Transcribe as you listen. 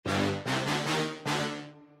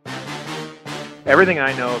everything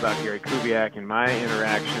I know about Gary Kubiak and my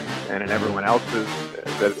interactions and in everyone else's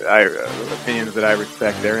opinions that I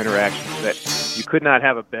respect, their interactions, that you could not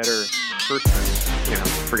have a better person,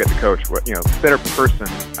 forget the coach, better person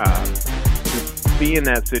to be in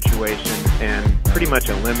that situation and pretty much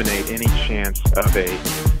eliminate any chance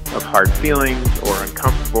of hard feelings or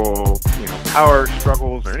uncomfortable, power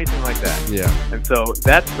struggles or anything like that. Yeah. And so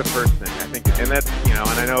that's the first thing, I think. And that's, and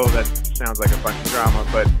I know that sounds like a bunch of drama,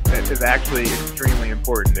 but it is actually extremely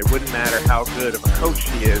important. It wouldn't matter how good of a coach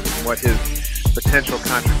he is and what his potential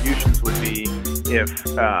contributions would be if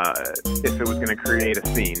it was going to create a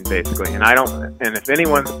scene, basically. And if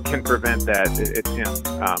anyone can prevent that, it's him.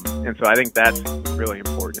 And so I think that's really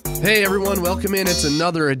important. Hey everyone, welcome in. It's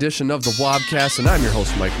another edition of the Wobcast, and I'm your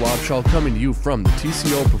host Mike Wobschall, coming to you from the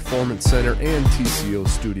TCO Performance Center and TCO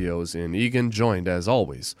Studios in Eagan, joined as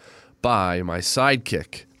always by my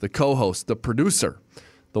sidekick, the co-host, the producer,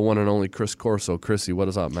 the one and only Chris Corso. Chrissy, what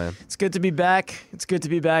is up, man? It's good to be back. It's good to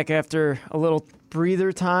be back after a little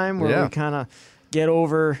breather time where we kind of get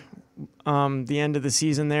over the end of the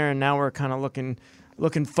season there, and now we're kind of looking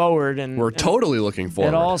forward. And we're totally looking forward.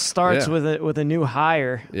 It all starts with a new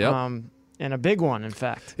hire, Yep. And a big one, in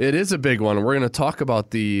fact. It is a big one. We're going to talk about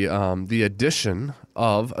the addition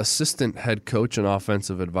of assistant head coach and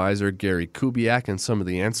offensive advisor Gary Kubiak and some of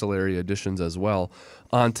the ancillary additions as well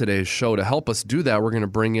on today's show. To help us do that, we're going to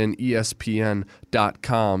bring in ESPN.com's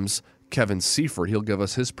Kevin Seifert. He'll give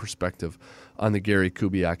us his perspective on the Gary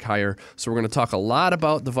Kubiak hire. So we're going to talk a lot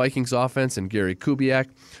about the Vikings offense and Gary Kubiak.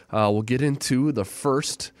 We'll get into the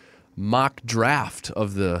first mock draft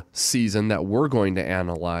of the season that we're going to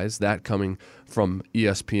analyze, that coming from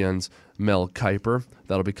ESPN's Mel Kiper.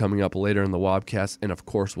 That'll be coming up later in the Wobcast, and of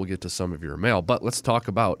course we'll get to some of your mail. But let's talk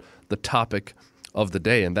about the topic of the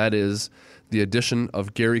day, and that is the addition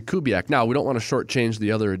of Gary Kubiak. Now, we don't want to shortchange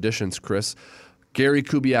the other additions, Chris. Gary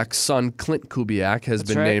Kubiak's son, Clint Kubiak, has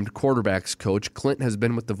been named quarterbacks coach. Clint has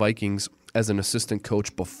been with the Vikings as an assistant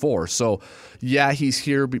coach before. So, yeah, he's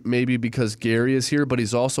here maybe because Gary is here, but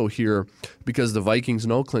he's also here because the Vikings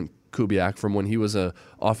know Clint Kubiak from when he was an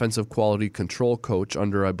offensive quality control coach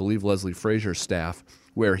under, I believe, Leslie Frazier's staff,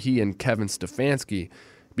 where he and Kevin Stefanski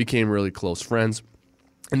became really close friends.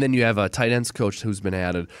 And then you have a tight ends coach who's been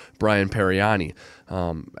added, Brian Periani,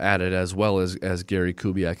 added as well as Gary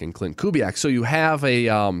Kubiak and Clint Kubiak. So you have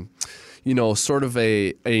sort of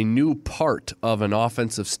a new part of an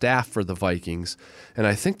offensive staff for the Vikings. And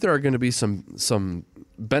I think there are going to be some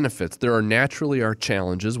benefits. There are naturally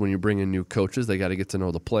challenges when you bring in new coaches. They got to get to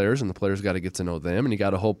know the players, and the players got to get to know them, and you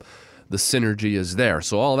got to hope the synergy is there.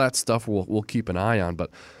 So all that stuff we'll keep an eye on. But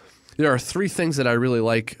there are three things that I really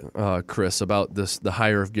like, Chris, about the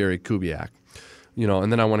hire of Gary Kubiak.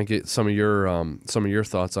 And then I want to get some of your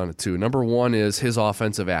thoughts on it too. Number one is his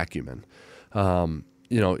offensive acumen.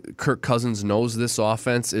 Kirk Cousins knows this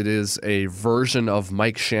offense. It is a version of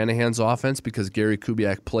Mike Shanahan's offense because Gary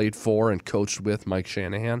Kubiak played for and coached with Mike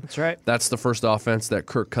Shanahan. That's right. That's the first offense that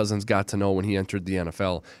Kirk Cousins got to know when he entered the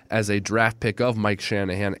NFL as a draft pick of Mike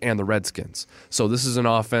Shanahan and the Redskins. So this is an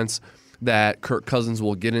offense that Kirk Cousins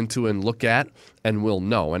will get into and look at and will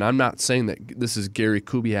know. And I'm not saying that this is Gary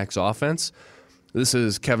Kubiak's offense. This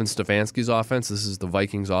is Kevin Stefanski's offense. This is the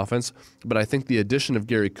Vikings' offense. But I think the addition of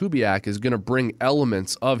Gary Kubiak is going to bring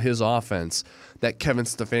elements of his offense that Kevin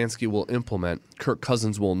Stefanski will implement. Kirk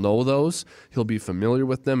Cousins will know those. He'll be familiar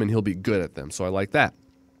with them, and he'll be good at them. So I like that.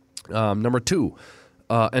 Number two,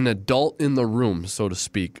 an adult in the room, so to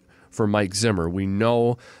speak, for Mike Zimmer. We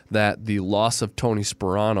know that the loss of Tony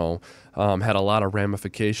Sperano had a lot of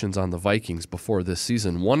ramifications on the Vikings before this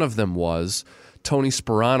season. One of them was Tony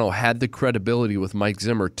Sperano had the credibility with Mike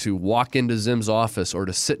Zimmer to walk into Zim's office or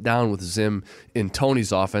to sit down with Zim in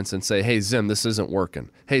Tony's offense and say, hey, Zim, this isn't working.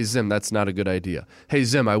 Hey, Zim, that's not a good idea. Hey,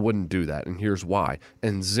 Zim, I wouldn't do that, and here's why.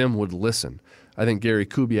 And Zim would listen. I think Gary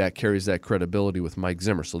Kubiak carries that credibility with Mike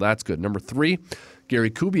Zimmer, so that's good. Number three, Gary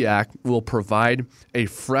Kubiak will provide a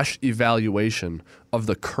fresh evaluation of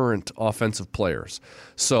the current offensive players.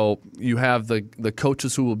 So you have the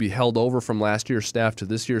coaches who will be held over from last year's staff to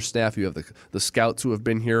this year's staff. You have the scouts who have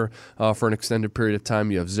been here for an extended period of time.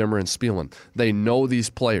 You have Zimmer and Spielman. They know these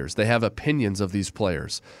players. They have opinions of these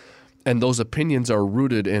players. And those opinions are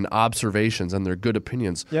rooted in observations, and they're good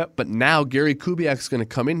opinions. Yep. But now Gary Kubiak's going to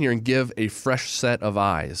come in here and give a fresh set of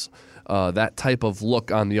eyes, that type of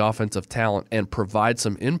look on the offensive talent and provide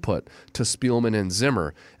some input to Spielman and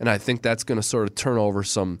Zimmer. And I think that's going to sort of turn over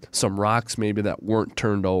some rocks maybe that weren't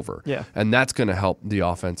turned over. Yeah. And that's going to help the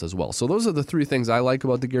offense as well. So those are the three things I like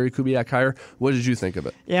about the Gary Kubiak hire. What did you think of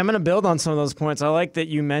it? Yeah, I'm going to build on some of those points. I like that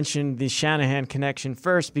you mentioned the Shanahan connection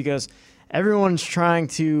first, because everyone's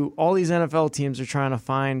all these NFL teams are trying to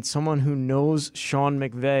find someone who knows Sean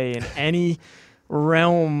McVay in any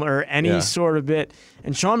realm or any sort of bit.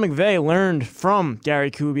 And Sean McVay learned from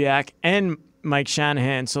Gary Kubiak and Mike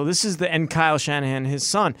Shanahan. So and Kyle Shanahan, his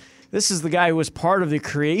son. This is the guy who was part of the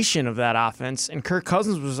creation of that offense, and Kirk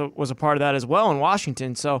Cousins was a part of that as well in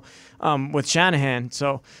Washington. So with Shanahan,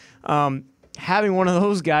 so having one of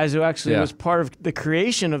those guys who actually was part of the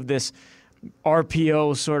creation of this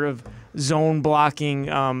RPO sort of zone blocking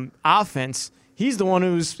offense, he's the one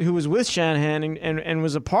who was with Shanahan and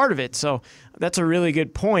was a part of it. So that's a really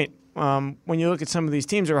good point. When you look at some of these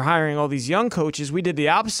teams that are hiring all these young coaches, we did the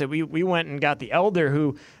opposite. We went and got the elder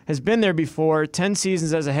who has been there before, 10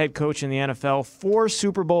 seasons as a head coach in the NFL, 4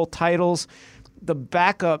 Super Bowl titles, the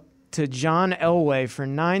backup to John Elway for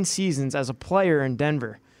 9 seasons as a player in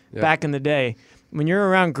Denver back in the day. When you're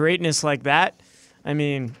around greatness like that, I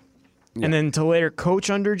mean, and then to later coach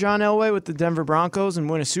under John Elway with the Denver Broncos and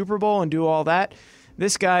win a Super Bowl and do all that,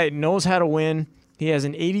 this guy knows how to win. He has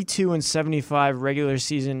an 82-75 regular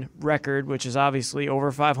season record, which is obviously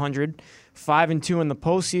over 500, 5-2 in the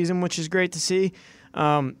postseason, which is great to see.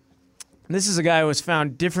 This is a guy who has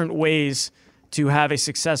found different ways to have a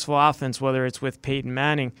successful offense, whether it's with Peyton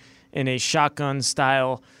Manning in a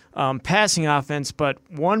shotgun-style passing offense. But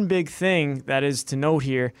one big thing that is to note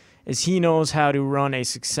here is he knows how to run a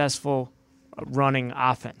successful running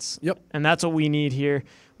offense. Yep. And that's what we need here.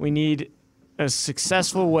 We need a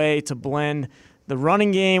successful way to blend the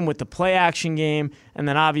running game with the play-action game, and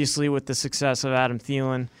then obviously with the success of Adam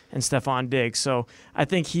Thielen and Stephon Diggs. So I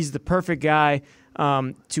think he's the perfect guy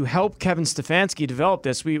to help Kevin Stefanski develop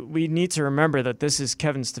this. We need to remember that this is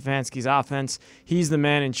Kevin Stefanski's offense. He's the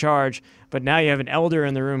man in charge, but now you have an elder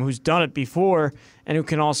in the room who's done it before and who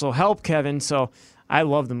can also help Kevin. So I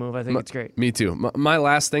love the move. I think it's great. Me too. My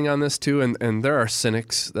last thing on this too, and there are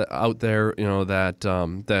cynics out there,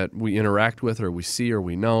 that we interact with, or we see, or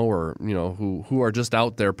we know, or who are just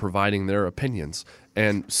out there providing their opinions.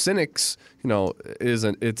 And cynics, there's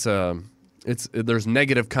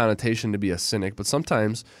negative connotation to be a cynic, but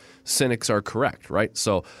sometimes cynics are correct, right?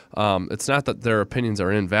 So it's not that their opinions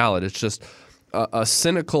are invalid. It's just a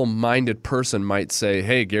cynical-minded person might say,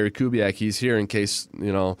 "Hey, Gary Kubiak, he's here in case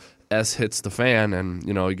S hits the fan, and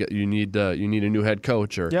you need a new head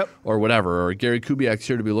coach or whatever, or Gary Kubiak's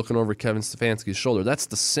here to be looking over Kevin Stefanski's shoulder." That's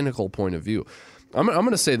the cynical point of view. I'm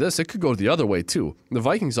going to say this: it could go the other way too. The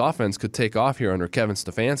Vikings offense could take off here under Kevin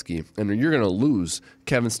Stefanski, and you're going to lose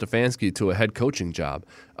Kevin Stefanski to a head coaching job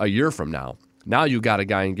a year from now. Now you got a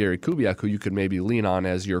guy in Gary Kubiak who you could maybe lean on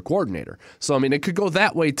as your coordinator. So, I mean, it could go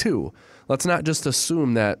that way too. Let's not just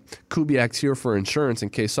assume that Kubiak's here for insurance in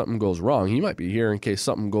case something goes wrong. He might be here in case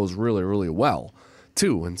something goes really, really well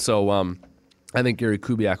too. And so I think Gary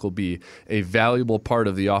Kubiak will be a valuable part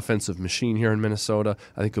of the offensive machine here in Minnesota.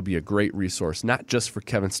 I think he'll be a great resource, not just for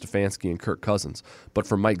Kevin Stefanski and Kirk Cousins, but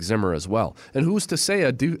for Mike Zimmer as well. And who's to say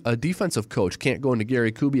a defensive coach can't go into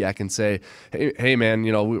Gary Kubiak and say, hey man,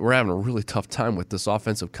 we're having a really tough time with this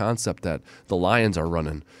offensive concept that the Lions are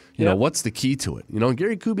running. What's the key to it?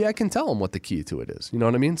 Gary Kubiak can tell him what the key to it is. You know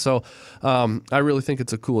what I mean? So I really think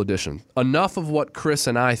it's a cool addition. Enough of what Chris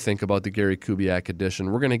and I think about the Gary Kubiak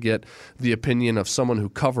addition. We're going to get the opinion of someone who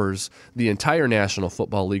covers the entire National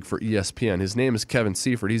Football League for ESPN. His name is Kevin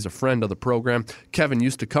Seifert. He's a friend of the program. Kevin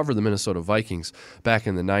used to cover the Minnesota Vikings back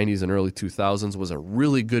in the 90s and early 2000s, was a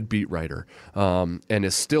really good beat writer, and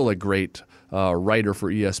is still a great writer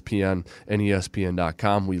for ESPN and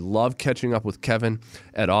ESPN.com. We love catching up with Kevin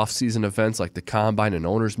at off-season events like the Combine and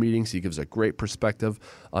owners meetings. He gives a great perspective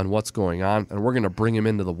on what's going on, and we're going to bring him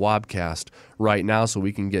into the Wobcast right now so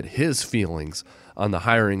we can get his feelings on the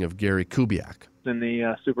hiring of Gary Kubiak. In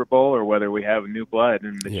the Super Bowl, or whether we have new blood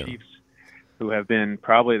in the Chiefs, who have been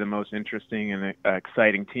probably the most interesting and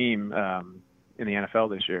exciting team in the NFL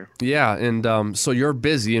this year. Yeah, and so you're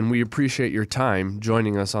busy, and we appreciate your time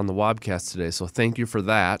joining us on the Wobcast today, so thank you for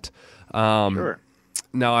that. Sure.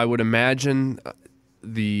 Now, I would imagine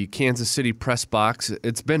the Kansas City press box,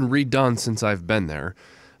 it's been redone since I've been there.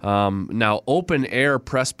 Now, open-air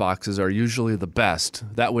press boxes are usually the best.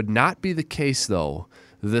 That would not be the case, though,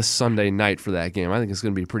 this Sunday night for that game. I think it's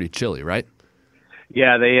going to be pretty chilly, right?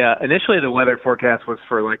 Yeah, they initially the weather forecast was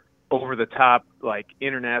for like over-the-top, like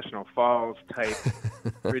International Falls type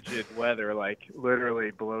frigid weather, like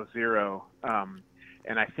literally below zero.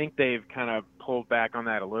 and I think they've kind of pulled back on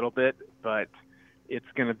that a little bit, but it's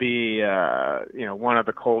going to be, one of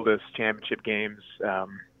the coldest championship games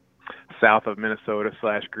south of Minnesota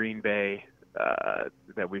 / Green Bay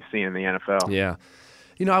that we've seen in the NFL. Yeah.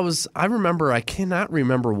 I cannot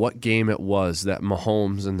remember what game it was that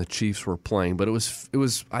Mahomes and the Chiefs were playing, but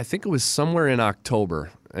I think it was somewhere in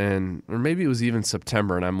October, or maybe it was even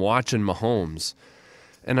September, and I'm watching Mahomes,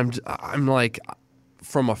 and I'm like,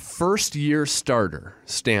 from a first-year starter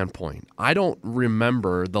standpoint, I don't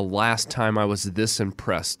remember the last time I was this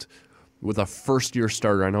impressed with a first-year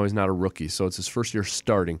starter. I know he's not a rookie, so it's his first year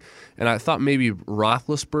starting. And I thought maybe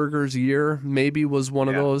Roethlisberger's year maybe was one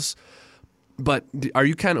of those. But are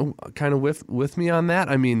you kind of with me on that?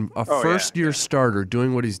 I mean, a first-year starter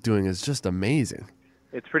doing what he's doing is just amazing.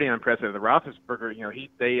 It's pretty unprecedented. The Roethlisberger,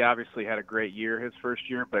 they obviously had a great year his first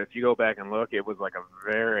year, but if you go back and look, it was like a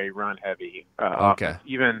very run-heavy offense,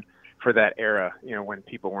 even for that era, when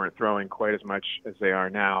people weren't throwing quite as much as they are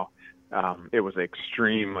now. It was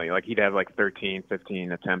extremely, he'd have 13,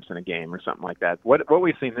 15 attempts in a game or something like that. What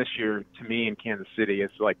we've seen this year, to me, in Kansas City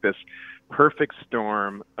is like this perfect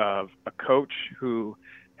storm of a coach who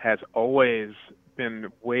has always been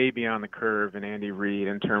way beyond the curve in Andy Reid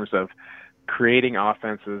in terms of creating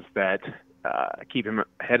offenses that keep him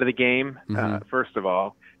ahead of the game, first of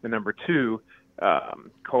all, and number two,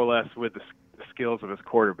 coalesce with the skills of his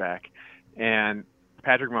quarterback. And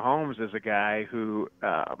Patrick Mahomes is a guy who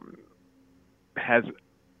has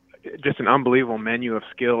just an unbelievable menu of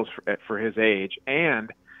skills for his age, and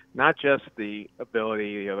not just the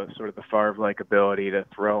ability, sort of the Favre-like ability to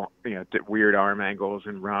throw, weird arm angles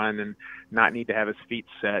and run and not need to have his feet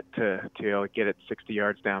set to get it 60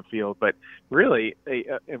 yards downfield, but really,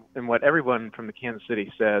 and what everyone from the Kansas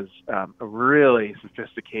City says, a really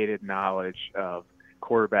sophisticated knowledge of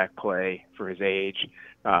quarterback play for his age.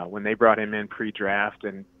 When they brought him in pre-draft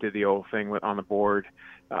and did the old thing on the board,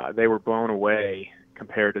 they were blown away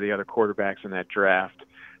compared to the other quarterbacks in that draft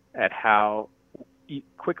at how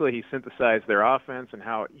quickly he synthesized their offense and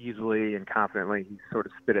how easily and confidently he sort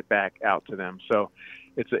of spit it back out to them. So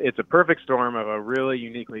it's a perfect storm of a really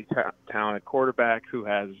uniquely talented quarterback who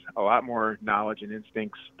has a lot more knowledge and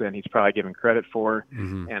instincts than he's probably given credit for,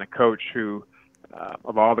 and a coach who,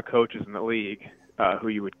 of all the coaches in the league, who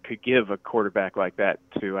you could give a quarterback like that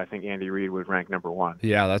to, I think Andy Reid would rank number one.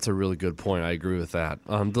 Yeah, that's a really good point. I agree with that.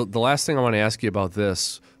 The last thing I want to ask you about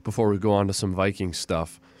this before we go on to some Viking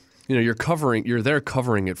stuff, you're there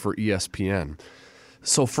covering it for ESPN.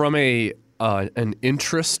 So from an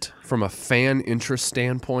interest, from a fan interest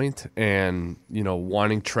standpoint, and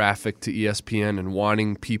wanting traffic to ESPN and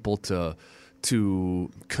wanting people to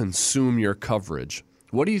consume your coverage,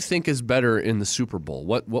 what do you think is better in the Super Bowl?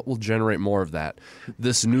 What will generate more of that?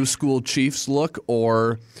 This new school Chiefs look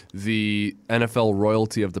or the NFL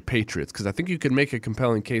royalty of the Patriots? Because I think you could make a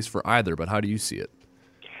compelling case for either, but how do you see it?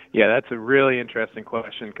 Yeah, that's a really interesting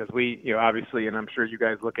question because we, obviously, and I'm sure you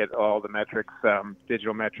guys look at all the metrics,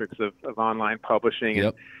 digital metrics of online publishing.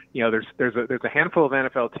 Yep. And, there's a handful of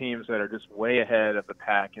NFL teams that are just way ahead of the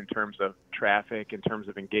pack in terms of traffic, in terms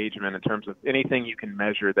of engagement, in terms of anything you can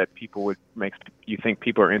measure that makes you think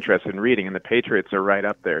people are interested in reading. And the Patriots are right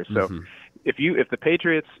up there. So if the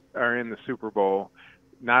Patriots are in the Super Bowl,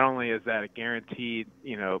 not only is that a guaranteed,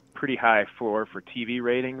 pretty high floor for TV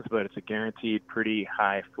ratings, but it's a guaranteed pretty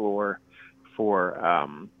high floor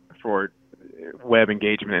for web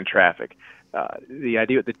engagement and traffic. The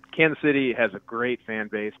idea that Kansas City has a great fan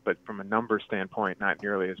base, but from a number standpoint, not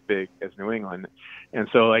nearly as big as New England. And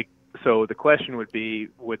so the question would be,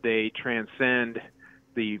 would they transcend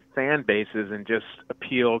the fan bases and just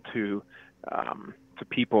appeal to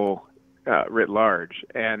people writ large?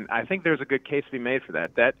 And I think there's a good case to be made for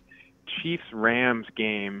that. That Chiefs-Rams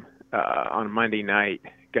game on Monday night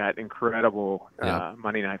got incredible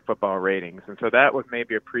Monday Night Football ratings. And so that was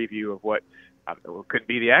maybe a preview of what could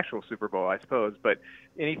be the actual Super Bowl, I suppose. But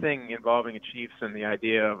anything involving a Chiefs and the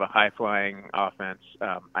idea of a high-flying offense,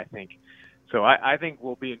 I think. So I think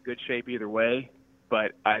we'll be in good shape either way.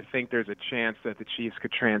 But I think there's a chance that the Chiefs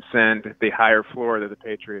could transcend the higher floor that the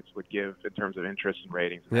Patriots would give in terms of interest and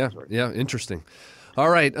ratings. Yeah, interesting. All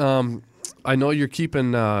right, I know you're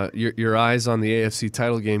keeping your eyes on the AFC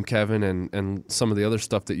title game, Kevin, and some of the other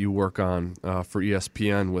stuff that you work on for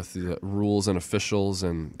ESPN with the rules and officials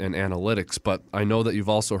and analytics. But I know that you've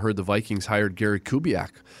also heard the Vikings hired Gary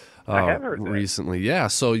Kubiak I have heard that recently. Yeah,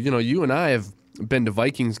 so you and I have been to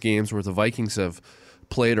Vikings games where the Vikings have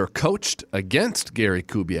played or coached against Gary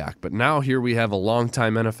Kubiak. But now here we have a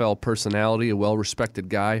longtime NFL personality, a well-respected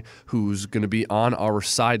guy who's going to be on our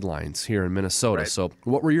sidelines here in Minnesota. Right. So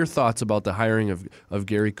what were your thoughts about the hiring of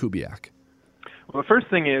Gary Kubiak? Well, the first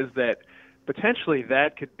thing is that potentially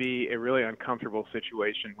that could be a really uncomfortable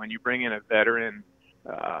situation when you bring in a veteran,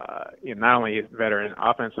 not only a veteran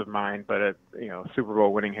offensive mind, but a Super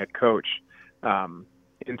Bowl winning head coach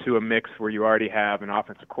into a mix where you already have an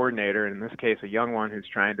offensive coordinator, and in this case, a young one who's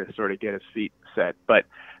trying to sort of get his feet set. But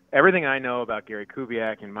everything I know about Gary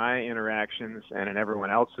Kubiak and my interactions and in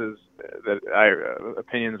everyone else's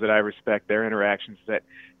opinions that I respect, their interactions, that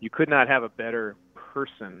you could not have a better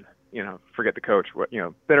person, forget the coach,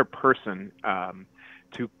 better person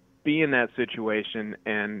to be in that situation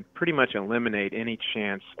and pretty much eliminate any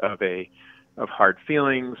chance of hard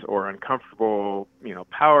feelings or uncomfortable,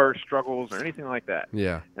 power struggles or anything like that.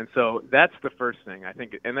 Yeah. And so that's the first thing I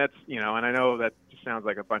think, and that's, and I know that just sounds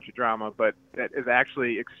like a bunch of drama, but that is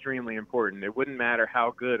actually extremely important. It wouldn't matter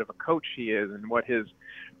how good of a coach he is and what his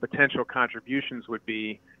potential contributions would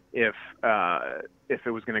be if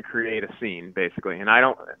it was going to create a scene, basically. And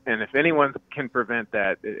if anyone can prevent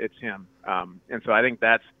that, it's him. And so I think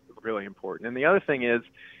that's really important. And the other thing is,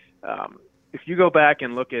 if you go back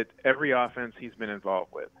and look at every offense he's been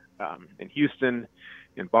involved with, in Houston,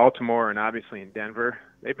 in Baltimore, and obviously in Denver,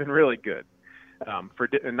 they've been really good,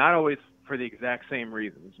 and not always for the exact same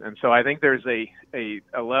reasons. And so I think there's a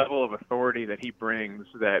level of authority that he brings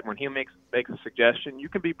that when he makes a suggestion, you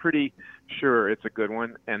can be pretty sure it's a good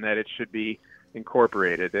one and that it should be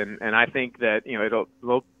incorporated. And I think that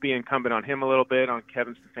it'll be incumbent on him a little bit, on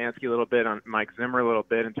Kevin Stefanski a little bit, on Mike Zimmer a little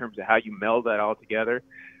bit in terms of how you meld that all together.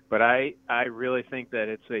 But I really think that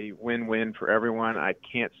it's a win-win for everyone. I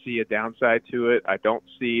can't see a downside to it. I don't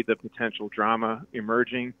see the potential drama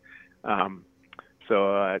emerging.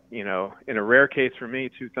 So, in a rare case for me,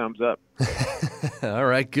 2 thumbs up. All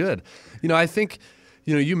right, good. I think,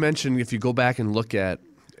 you mentioned if you go back and look at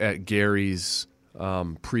Gary's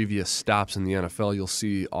previous stops in the NFL, you'll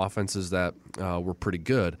see offenses that were pretty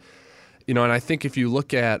good. And I think if you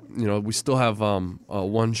look at, we still have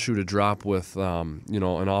one shoe to drop with, an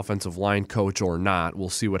offensive line coach or not. We'll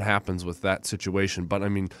see what happens with that situation. But,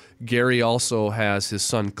 Gary also has his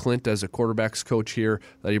son Clint as a quarterbacks coach here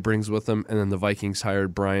that he brings with him, and then the Vikings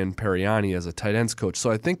hired Brian Periani as a tight ends coach. So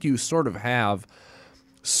I think you sort of have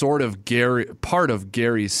part of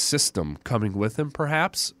Gary's system coming with him,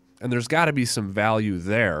 perhaps. And there's got to be some value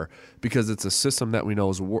there because it's a system that we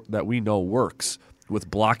know works with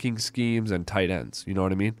blocking schemes and tight ends. You know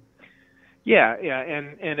what I mean? Yeah,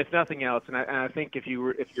 and if nothing else, and I think if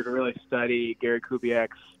you're to really study Gary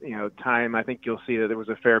Kubiak's time, I think you'll see that there was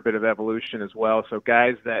a fair bit of evolution as well. So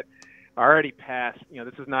guys that already passed,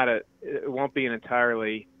 this is it won't be an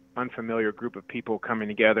entirely unfamiliar group of people coming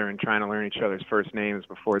together and trying to learn each other's first names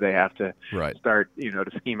before they have to start, to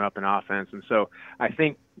scheme up an offense. And so I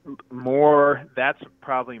think that's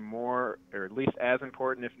probably more, or at least as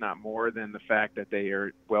important, if not more, than the fact that they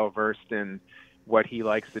are well versed in what he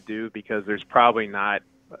likes to do, because there's probably not,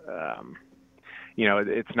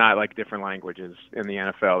 it's not like different languages in the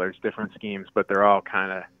NFL. There's different schemes, but they're all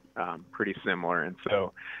kind of pretty similar. And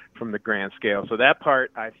so from the grand scale, so that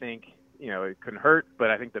part, I think, it couldn't hurt,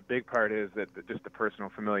 but I think the big part is that just the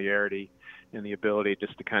personal familiarity and the ability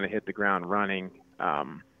just to kind of hit the ground running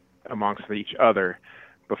amongst each other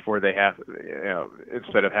before they have,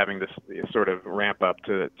 instead of having this sort of ramp up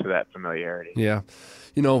to that familiarity. Yeah.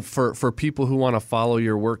 For people who want to follow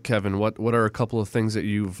your work, Kevin, what are a couple of things that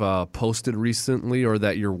you've posted recently or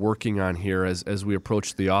that you're working on here as we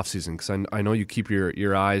approach the offseason? Because I know you keep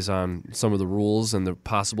your eyes on some of the rules and the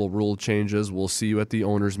possible rule changes. We'll see you at the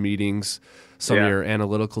owners' meetings, some of your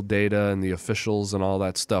analytical data and the officials and all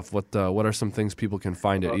that stuff. What are some things people can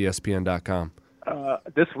find at ESPN.com?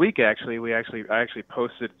 This week, actually, I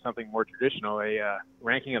posted something more traditional, a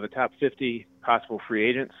ranking of the top 50 possible free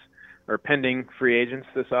agents or pending free agents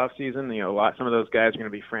this offseason. Some of those guys are going to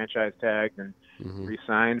be franchise tagged and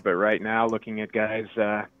re-signed, but right now, looking at guys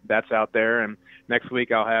that's out there. And next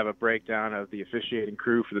week, I'll have a breakdown of the officiating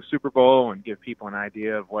crew for the Super Bowl and give people an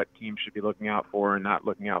idea of what teams should be looking out for and not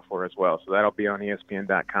looking out for as well. So that'll be on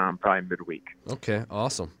ESPN.com probably midweek. Okay,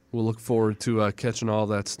 awesome. We'll look forward to catching all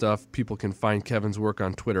that stuff. People can find Kevin's work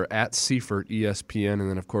on Twitter at Seifert ESPN, and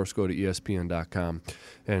then, of course, go to ESPN.com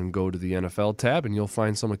and go to the NFL tab, and you'll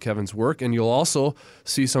find some of Kevin's work. And you'll also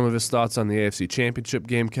see some of his thoughts on the AFC Championship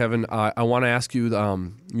game, Kevin. I want to ask you,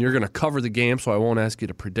 you're going to cover the game, so I won't ask you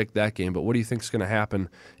to predict that game, but what do you think is going to happen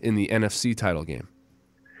in the NFC title game?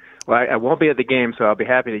 Well, I won't be at the game, so I'll be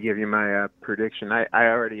happy to give you my prediction. I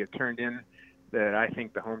already have turned in that I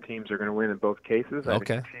think the home teams are going to win in both cases. I think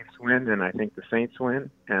the Chiefs win, and I think the Saints win,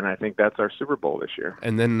 and I think that's our Super Bowl this year.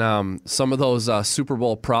 And then some of those Super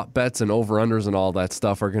Bowl prop bets and over-unders and all that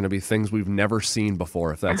stuff are going to be things we've never seen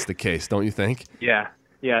before, if that's the case, don't you think? Yeah,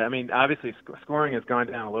 Yeah, I mean, obviously scoring has gone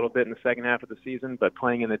down a little bit in the second half of the season, but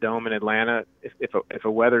playing in the Dome in Atlanta, if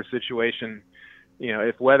a weather situation,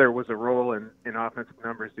 if weather was a role in offensive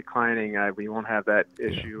numbers declining, we won't have that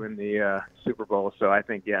issue in the Super Bowl. So I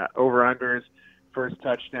think, over-unders, first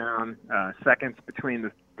touchdown, seconds between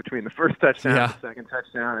the first touchdown and the second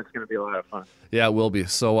touchdown, it's going to be a lot of fun. Yeah, it will be.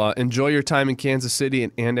 So enjoy your time in Kansas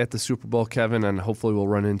City and at the Super Bowl, Kevin, and hopefully we'll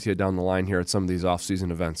run into you down the line here at some of these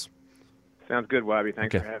off-season events. Sounds good, Wobby.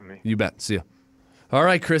 Thanks for having me. You bet. See you. All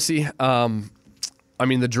right, Chrissy.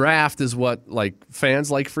 The draft is what,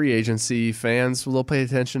 fans like free agency. Fans will pay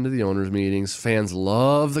attention to the owners' meetings. Fans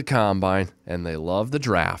love the combine, and they love the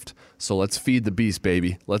draft. So let's feed the beast,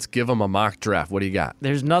 baby. Let's give them a mock draft. What do you got?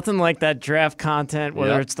 There's nothing like that draft content,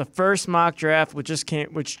 whether it's the first mock draft, which just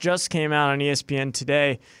came out on ESPN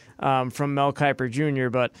today, from Mel Kiper Jr.,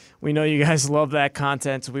 but we know you guys love that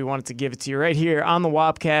content, so we wanted to give it to you right here on the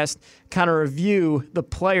Wobcast, kind of review the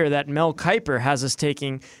player that Mel Kiper has us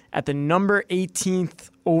taking at the number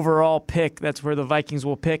 18th overall pick. That's where the Vikings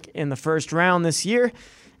will pick in the first round this year.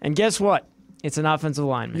 And guess what? It's an offensive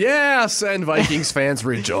lineman. Yes, and Vikings fans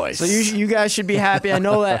rejoice. So you guys should be happy. I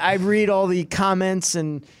know that I read all the comments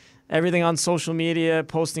and everything on social media,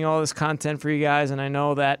 posting all this content for you guys, and I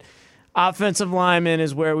know that offensive lineman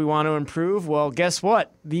is where we want to improve. Well, guess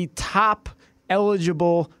what? The top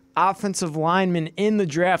eligible offensive lineman in the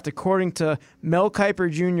draft, according to Mel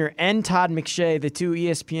Kiper Jr. and Todd McShay, the two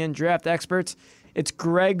ESPN draft experts, it's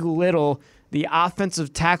Greg Little, the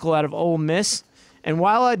offensive tackle out of Ole Miss. And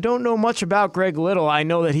while I don't know much about Greg Little, I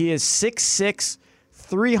know that he is 6'6",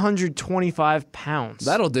 325 pounds.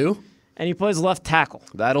 That'll do. And he plays left tackle.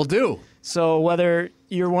 That'll do. So whether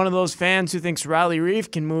you're one of those fans who thinks Riley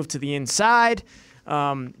Reif can move to the inside,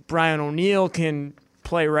 Brian O'Neill can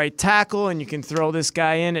play right tackle, and you can throw this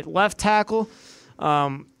guy in at left tackle.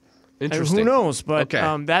 Interesting. Who knows? But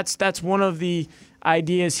that's one of the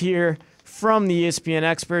ideas here from the ESPN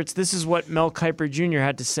experts. This is what Mel Kiper Jr.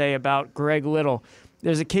 had to say about Greg Little.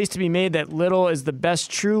 There's a case to be made that Little is the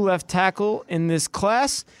best true left tackle in this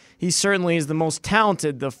class. He certainly is the most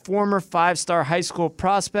talented. The former five-star high school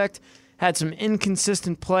prospect had some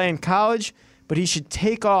inconsistent play in college, but he should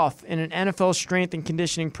take off in an NFL strength and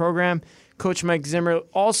conditioning program. Coach Mike Zimmer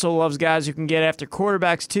also loves guys who can get after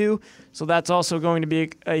quarterbacks too, so that's also going to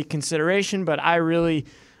be a consideration, but I really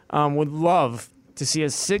would love to see a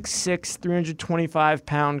 6'6",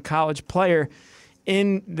 325-pound college player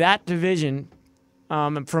in that division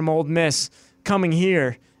from Ole Miss coming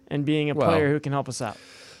here and being a player who can help us out.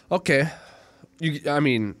 Okay.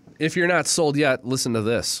 If you're not sold yet, listen to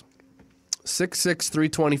this. 6'6",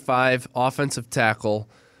 325, offensive tackle,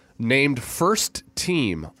 named first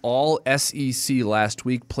team All-SEC last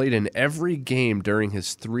week, played in every game during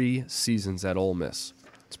his 3 seasons at Ole Miss.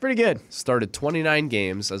 It's pretty good. Started 29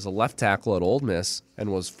 games as a left tackle at Ole Miss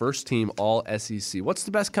and was first team All-SEC. What's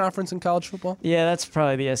the best conference in college football? Yeah, that's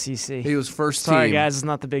probably the SEC. He was first team. Sorry, guys, it's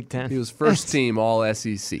not the Big Ten. He was first team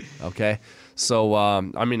All-SEC, okay? So,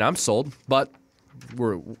 I'm sold, but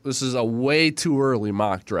this is a way too early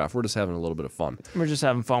mock draft. We're just having a little bit of fun. We're just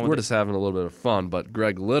having fun with it. We're just having a little bit of fun, but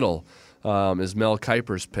Greg Little is Mel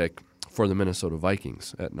Kiper's pick for the Minnesota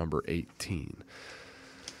Vikings at number 18.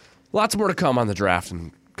 Lots more to come on the draft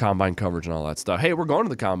and combine coverage and all that stuff. Hey, we're going to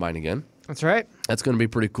the combine again. That's right. That's going to be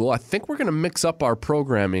pretty cool. I think we're going to mix up our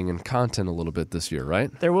programming and content a little bit this year, right?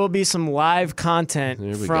 There will be some live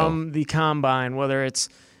content from the combine, whether it's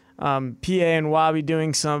PA and Wobby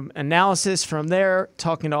doing some analysis from there,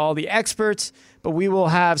 talking to all the experts, but we will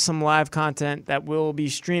have some live content that will be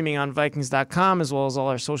streaming on Vikings.com as well as all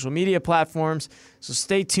our social media platforms, so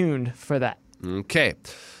stay tuned for that. Okay.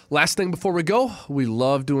 Last thing before we go, we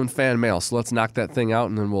love doing fan mail, so let's knock that thing out,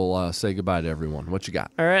 and then we'll say goodbye to everyone. What you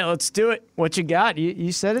got? All right, let's do it. What you got?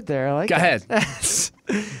 You said it there. I like it. Go ahead.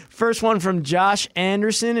 First one from Josh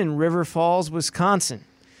Anderson in River Falls, Wisconsin.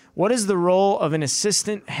 What is the role of an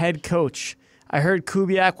assistant head coach? I heard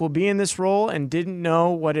Kubiak will be in this role and didn't know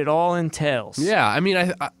what it all entails. Yeah,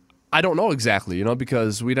 I don't know exactly,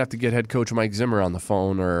 because we'd have to get head coach Mike Zimmer on the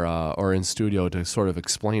phone or in studio to sort of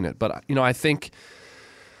explain it. But, I think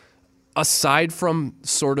aside from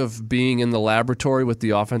sort of being in the laboratory with the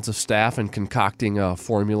offensive staff and concocting a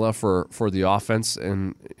formula for the offense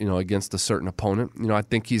and, against a certain opponent, I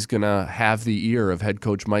think he's going to have the ear of head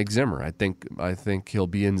coach Mike Zimmer. I think he'll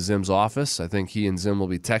be in Zim's office. I think he and Zim will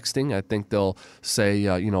be texting. I think they'll say,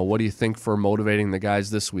 what do you think for motivating the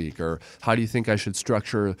guys this week? Or how do you think I should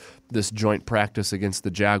structure this joint practice against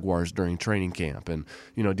the Jaguars during training camp? And,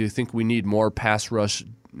 do you think we need more pass rush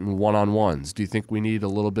one-on-ones? Do you think we need a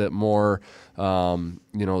little bit more,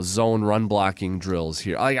 zone run blocking drills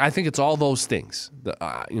here? I think it's all those things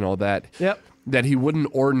that he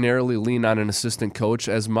wouldn't ordinarily lean on an assistant coach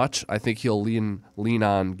as much. I think he'll lean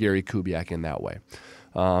on Gary Kubiak in that way.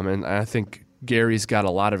 And I think Gary's got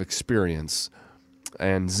a lot of experience,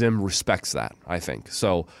 and Zim respects that, I think.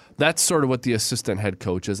 So that's sort of what the assistant head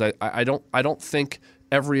coach is. I don't think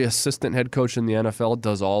every assistant head coach in the NFL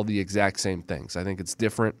does all the exact same things. I think it's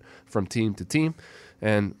different from team to team,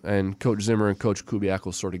 and Coach Zimmer and Coach Kubiak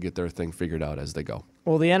will sort of get their thing figured out as they go.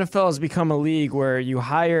 Well, the NFL has become a league where you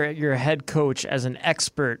hire your head coach as an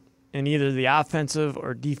expert in either the offensive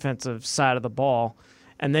or defensive side of the ball,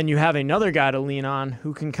 and then you have another guy to lean on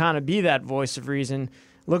who can kind of be that voice of reason.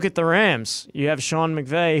 Look at the Rams. You have Sean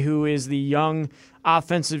McVay, who is the young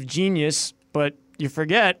offensive genius, but you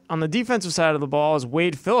forget on the defensive side of the ball is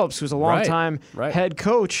Wade Phillips, who's a longtime head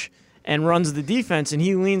coach and runs the defense, and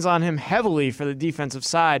he leans on him heavily for the defensive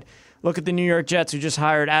side. Look at the New York Jets, who just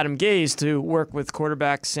hired Adam Gase to work with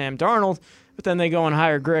quarterback Sam Darnold, but then they go and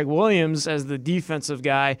hire Greg Williams as the defensive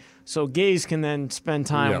guy, so Gase can then spend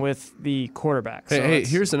time with the quarterback. Hey,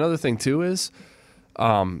 here's another thing, too, is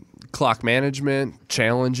clock management,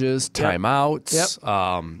 challenges, timeouts,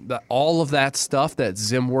 all of that stuff that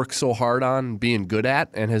Zim works so hard on being good at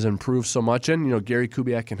and has improved so much in. Gary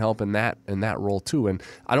Kubiak can help in that role, too. And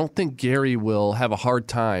I don't think Gary will have a hard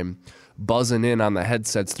time buzzing in on the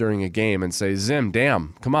headsets during a game and say, Zim,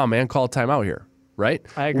 damn, come on, man, call a timeout here, right?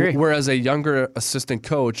 I agree. Whereas a younger assistant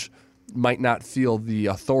coach might not feel the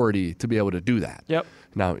authority to be able to do that. Yep.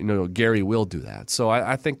 Now, Gary will do that. So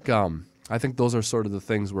I think those are sort of the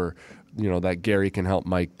things where, that Gary can help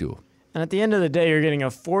Mike do. And at the end of the day, you're getting a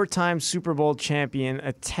 4-time Super Bowl champion,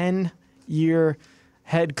 a 10-year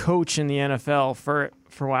head coach in the NFL for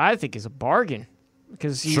what I think is a bargain.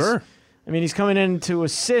 Because he's coming in to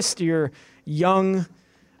assist your young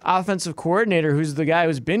offensive coordinator, who's the guy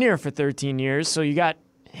who's been here for 13 years. So you got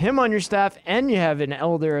him on your staff, and you have an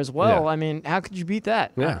elder as well. Yeah. How could you beat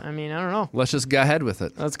that? Yeah. I don't know. Let's just go ahead with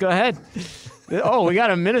it. Let's go ahead. Oh, we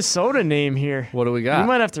got a Minnesota name here. What do we got? You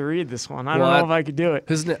might have to read this one. I don't know if I could do it.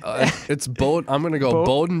 It's Bowden. I'm going to go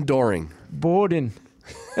Bowden Doring. Bowden.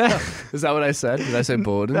 Is that what I said? Did I say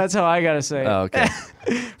Bowden? That's how I got to say it. Oh, okay.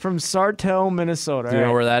 From Sartell, Minnesota. Do you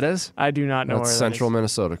know where that is? I do not know where that is. That's central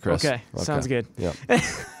Minnesota, Chris. Okay. Sounds good. Yep.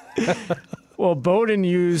 Well, Bowden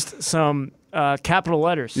used some capital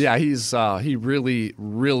letters. Yeah, he really,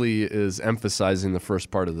 really is emphasizing the first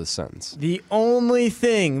part of the sentence. The only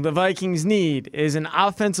thing the Vikings need is an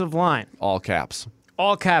offensive line. All caps.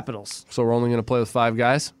 All capitals. So we're only going to play with 5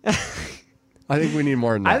 guys? I think we need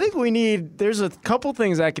more than that. I think there's a couple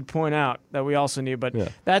things I could point out that we also need, but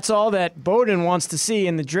that's all that Bowden wants to see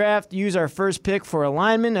in the draft. Use our first pick for a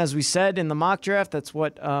lineman, as we said in the mock draft. That's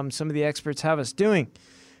what some of the experts have us doing.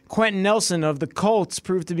 Quentin Nelson of the Colts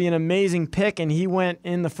proved to be an amazing pick, and he went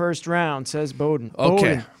in the first round, says Bowden.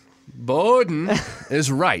 Okay. Bowden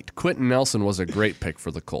is right. Quentin Nelson was a great pick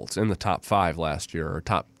for the Colts in the top 5 last year, or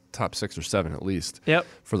top 6 or 7 at least. Yep.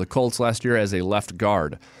 For the Colts last year as a left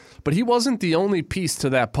guard. But he wasn't the only piece to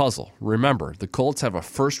that puzzle. Remember, the Colts have a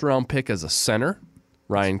first-round pick as a center,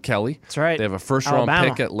 Ryan Kelly. That's right. They have a first-round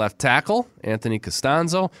pick at left tackle, Anthony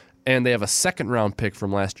Costanzo. And they have a second-round pick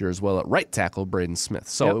from last year as well at right tackle, Braden Smith.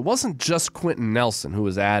 So It wasn't just Quentin Nelson who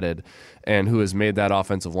was added and who has made that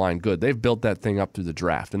offensive line good. They've built that thing up through the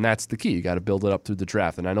draft, and that's the key. You got to build it up through the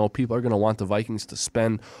draft. And I know people are going to want the Vikings to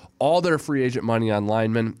spend all their free agent money on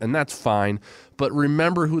linemen, and that's fine. But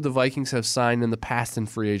remember who the Vikings have signed in the past in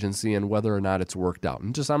free agency and whether or not it's worked out.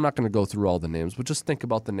 And I'm not going to go through all the names, but just think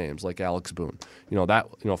about the names like Alex Boone.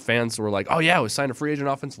 Fans were like, "Oh yeah, we signed a free agent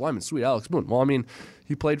offensive lineman, sweet Alex Boone." Well,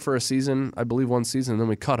 he played for a season, I believe 1 season, and then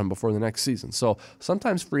we cut him before the next season. So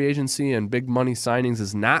sometimes free agency and big money signings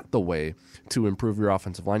is not the way to improve your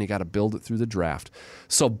offensive line. You got to build it through the draft.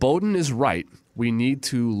 So Bowden is right. We need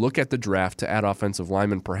to look at the draft to add offensive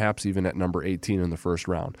linemen, perhaps even at number 18 in the first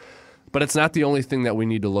round. But it's not the only thing that we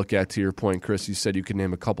need to look at. To your point, Chris, you said you could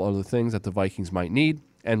name a couple other things that the Vikings might need.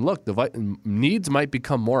 And look, the needs might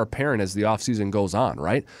become more apparent as the offseason goes on,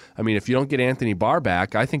 right? If you don't get Anthony Barr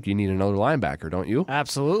back, I think you need another linebacker, don't you?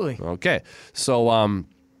 Absolutely. Okay. So,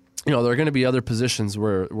 there are going to be other positions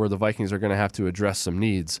where the Vikings are going to have to address some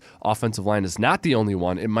needs. Offensive line is not the only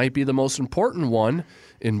one. It might be the most important one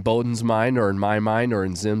in Bowden's mind or in my mind or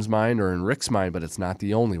in Zim's mind or in Rick's mind, but it's not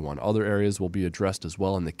the only one. Other areas will be addressed as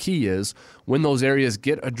well. And the key is when those areas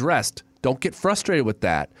get addressed, don't get frustrated with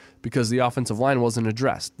that because the offensive line wasn't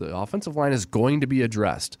addressed. The offensive line is going to be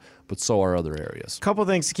addressed, but so are other areas. Couple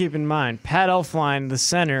things to keep in mind. Pat Elflein, the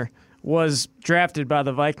center, was drafted by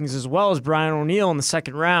the Vikings, as well as Brian O'Neill in the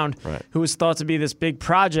second round, who was thought to be this big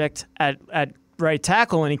project at right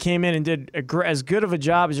tackle, and he came in and did as good of a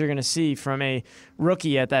job as you're going to see from a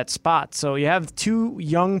rookie at that spot. So you have 2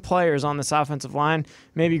 young players on this offensive line.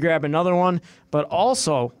 Maybe grab another one, but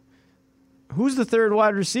also, who's the third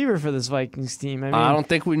wide receiver for this Vikings team? I don't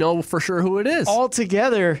think we know for sure who it is.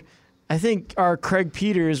 Altogether, I think our Craig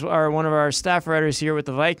Peters, one of our staff writers here with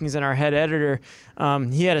the Vikings and our head editor,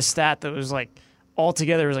 he had a stat that was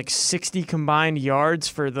altogether it was 60 combined yards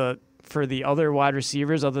for the other wide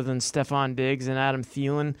receivers other than Stephon Diggs and Adam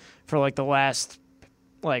Thielen for the last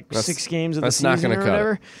 6 games of the season or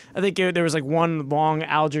whatever. I think there was one long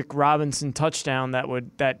Aldrick Robinson touchdown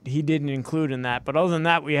that he didn't include in that. But other than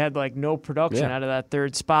that, we had no production out of that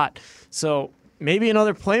third spot. So maybe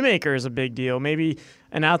another playmaker is a big deal. Maybe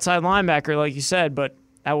an outside linebacker, like you said, but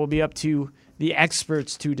that will be up to the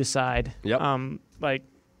experts to decide. Yep.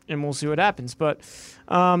 And we'll see what happens. But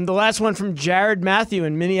the last one from Jared Matthew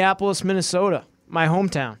in Minneapolis, Minnesota, my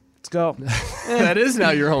hometown. Let's go. That is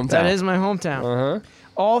now your hometown. That is my hometown. Uh-huh.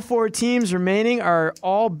 All 4 teams remaining are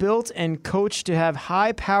all built and coached to have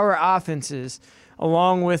high-power offenses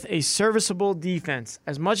along with a serviceable defense.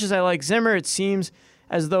 As much as I like Zimmer, it seems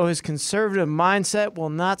as though his conservative mindset will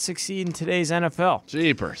not succeed in today's NFL.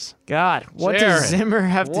 Jeepers. God, what does Zimmer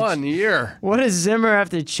have to 1 year? What does Zimmer have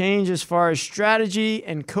to change as far as strategy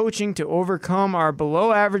and coaching to overcome our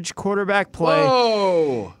below-average quarterback play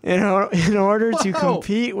in order to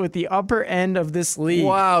compete with the upper end of this league?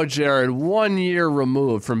 Wow, Jared, 1 year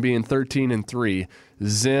removed from being 13-3,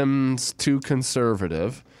 Zim's too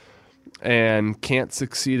conservative and can't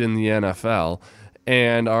succeed in the NFL.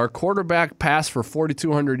 And our quarterback passed for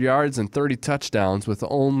 4,200 yards and 30 touchdowns with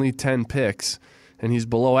only 10 picks, and he's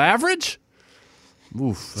below average?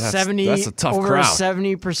 Oof, that's a tough over crowd.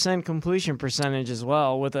 70% completion percentage as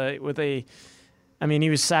well with a I mean,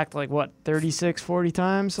 he was sacked 36, 40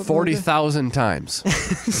 times? 40,000 times.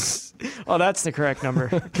 Oh, that's the correct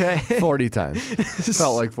number. Okay. 40 times.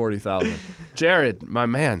 Felt like 40,000. Jared, my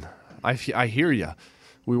man, I hear you.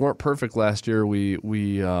 We weren't perfect last year. We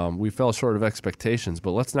fell short of expectations,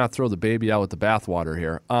 but let's not throw the baby out with the bathwater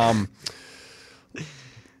here. I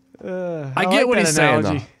get what he's saying,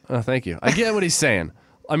 though. Thank you. I get what he's saying.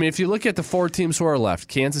 I mean, if you look at the 4 teams who are left,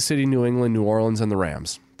 Kansas City, New England, New Orleans, and the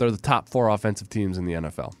Rams, they're the top 4 offensive teams in the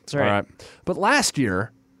NFL. That's right. All right. But last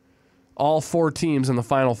year, all 4 teams in the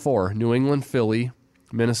Final 4, New England, Philly,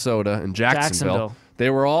 Minnesota, and Jacksonville. They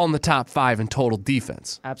were all in the top 5 in total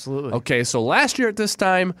defense. Absolutely. Okay, so last year at this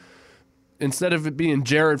time, instead of it being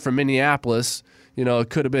Jared from Minneapolis, it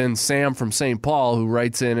could have been Sam from St. Paul who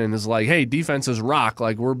writes in and is like, hey, defenses rock.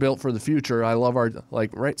 We're built for the future. I love our,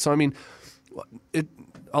 right? So, I mean,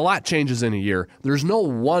 a lot changes in a year. There's no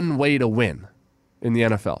one way to win in the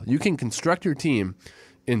NFL. You can construct your team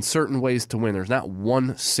in certain ways to win. There's not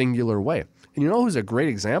one singular way. And who's a great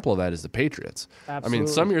example of that is the Patriots. Absolutely. I mean,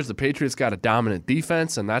 some years the Patriots got a dominant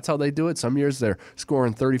defense, and that's how they do it. Some years they're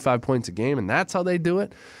scoring 35 points a game, and that's how they do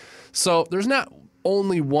it. So there's not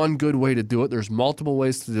only one good way to do it. There's multiple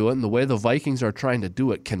ways to do it, and the way the Vikings are trying to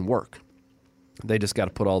do it can work. They just got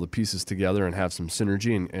to put all the pieces together and have some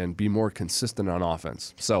synergy and be more consistent on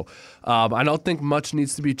offense. So I don't think much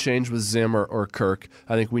needs to be changed with Zim or Kirk.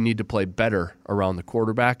 I think we need to play better around the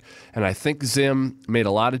quarterback. And I think Zim made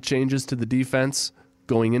a lot of changes to the defense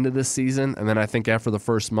going into this season. And then I think after the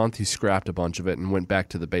first month, he scrapped a bunch of it and went back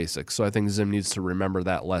to the basics. So I think Zim needs to remember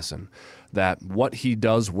that lesson, that what he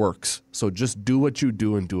does works. So just do what you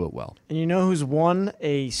do and do it well. And you know who's won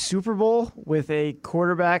a Super Bowl with a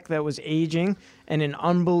quarterback that was aging and an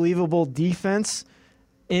unbelievable defense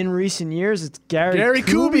in recent years? It's Gary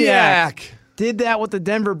Kubiak. Did that with the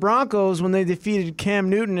Denver Broncos when they defeated Cam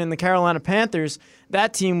Newton and the Carolina Panthers.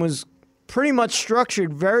 That team was pretty much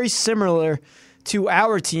structured very similar to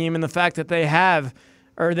our team in the fact that they had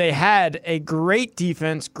a great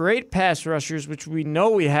defense, great pass rushers, which we know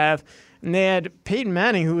we have, and they had Peyton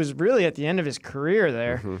Manning, who was really at the end of his career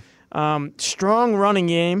there. Mm-hmm. Strong running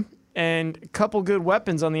game and a couple good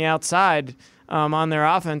weapons on the outside on their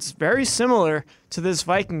offense, very similar to this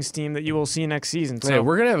Vikings team that you will see next season. So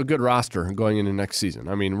we're going to have a good roster going into next season.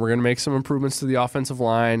 I mean, we're going to make some improvements to the offensive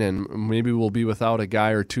line, and maybe we'll be without a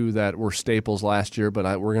guy or two that were staples last year,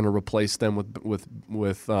 but we're going to replace them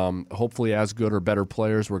with hopefully as good or better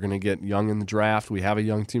players. We're going to get young in the draft. We have a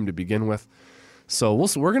young team to begin with. So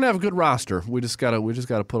we're going to have a good roster. We just got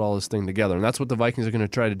to put all this thing together, and that's what the Vikings are going to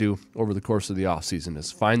try to do over the course of the offseason is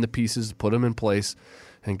find the pieces, put them in place,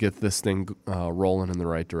 and get this thing rolling in the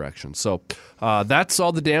right direction. So that's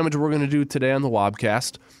all the damage we're going to do today on the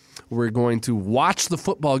Wobcast. We're going to watch the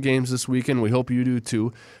football games this weekend. We hope you do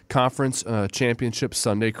too. Conference Championship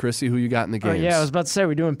Sunday. Chrissy, who you got in the games? Yeah, I was about to say,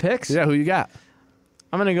 we're doing picks? Yeah, who you got?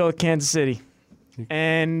 I'm going to go with Kansas City.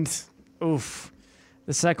 And,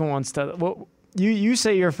 the second one's tough. Well, you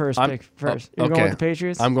say your first pick first. You're going with the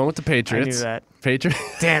Patriots? I'm going with the Patriots. I knew that. Patriots.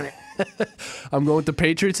 Damn it. I'm going with the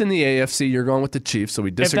Patriots in the AFC. You're going with the Chiefs, so we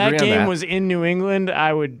disagree on that. If that game was in New England,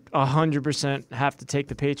 I would 100% have to take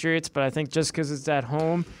the Patriots, but I think just because it's at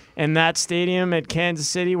home and that stadium at Kansas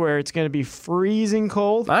City where it's going to be freezing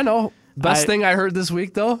cold. I know. Best thing I heard this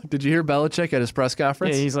week, though, did you hear Belichick at his press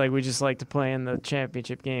conference? Yeah, he's like, we just like to play in the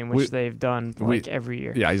championship game, which they've done every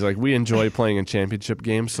year. Yeah, he's like, we enjoy playing in championship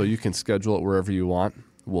games, so you can schedule it wherever you want.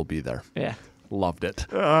 We'll be there. Yeah. Loved it.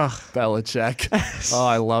 Ugh. Belichick. Oh,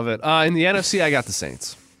 I love it. In the NFC, I got the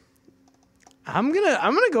Saints. I'm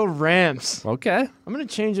gonna go Rams. Okay. I'm gonna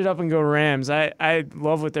change it up and go Rams. I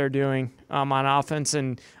love what they're doing on offense,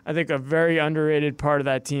 and I think a very underrated part of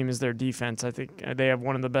that team is their defense. I think they have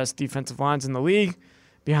one of the best defensive lines in the league,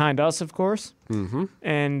 behind us, of course. Mm-hmm.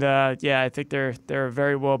 And I think they're a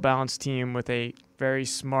very well balanced team with a very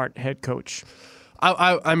smart head coach.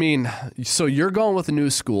 I mean, so you're going with the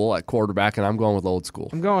new school at quarterback, and I'm going with old school.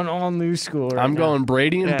 I'm going all new school right I'm now. going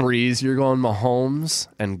Brady and Breeze. You're going Mahomes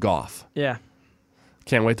and Goff. Yeah.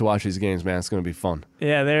 Can't wait to watch these games, man. It's going to be fun.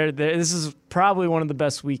 Yeah, this is probably one of the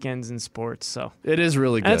best weekends in sports. So it is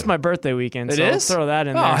really good. And it's my birthday weekend. It so is? Let's throw that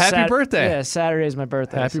in there. Happy birthday. Yeah, Saturday is my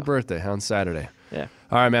birthday. Happy birthday on Saturday. Yeah.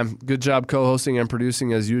 All right, man. Good job co-hosting and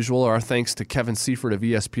producing as usual. Our thanks to Kevin Seifert of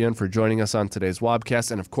ESPN for joining us on today's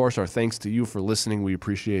Wobcast. And, of course, our thanks to you for listening. We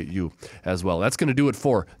appreciate you as well. That's going to do it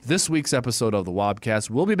for this week's episode of the Wobcast.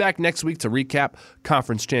 We'll be back next week to recap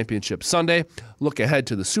Conference Championship Sunday, look ahead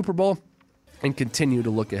to the Super Bowl, and continue to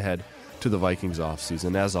look ahead to the Vikings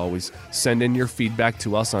offseason. As always, send in your feedback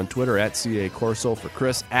to us on Twitter at CA Corso for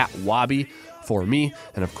Chris, at Wobby for me,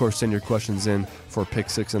 and of course send your questions in for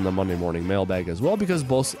Pick 6 in the Monday morning mailbag as well, because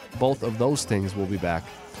both of those things will be back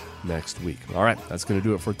next week. All right, that's going to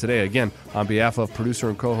do it for today. Again, on behalf of producer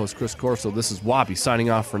and co-host Chris Corso, this is Wobby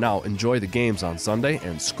signing off for now. Enjoy the games on Sunday,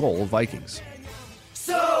 and Skol Vikings.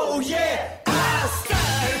 So yeah, I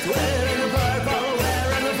start wearing the purple,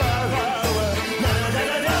 wearing the purple.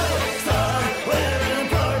 Start wearing the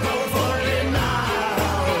purple for me now.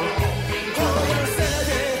 Over the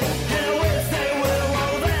city, and I will say we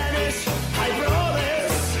will vanish. I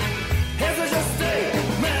promise, it's just a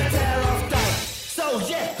matter of time. So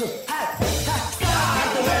yeah,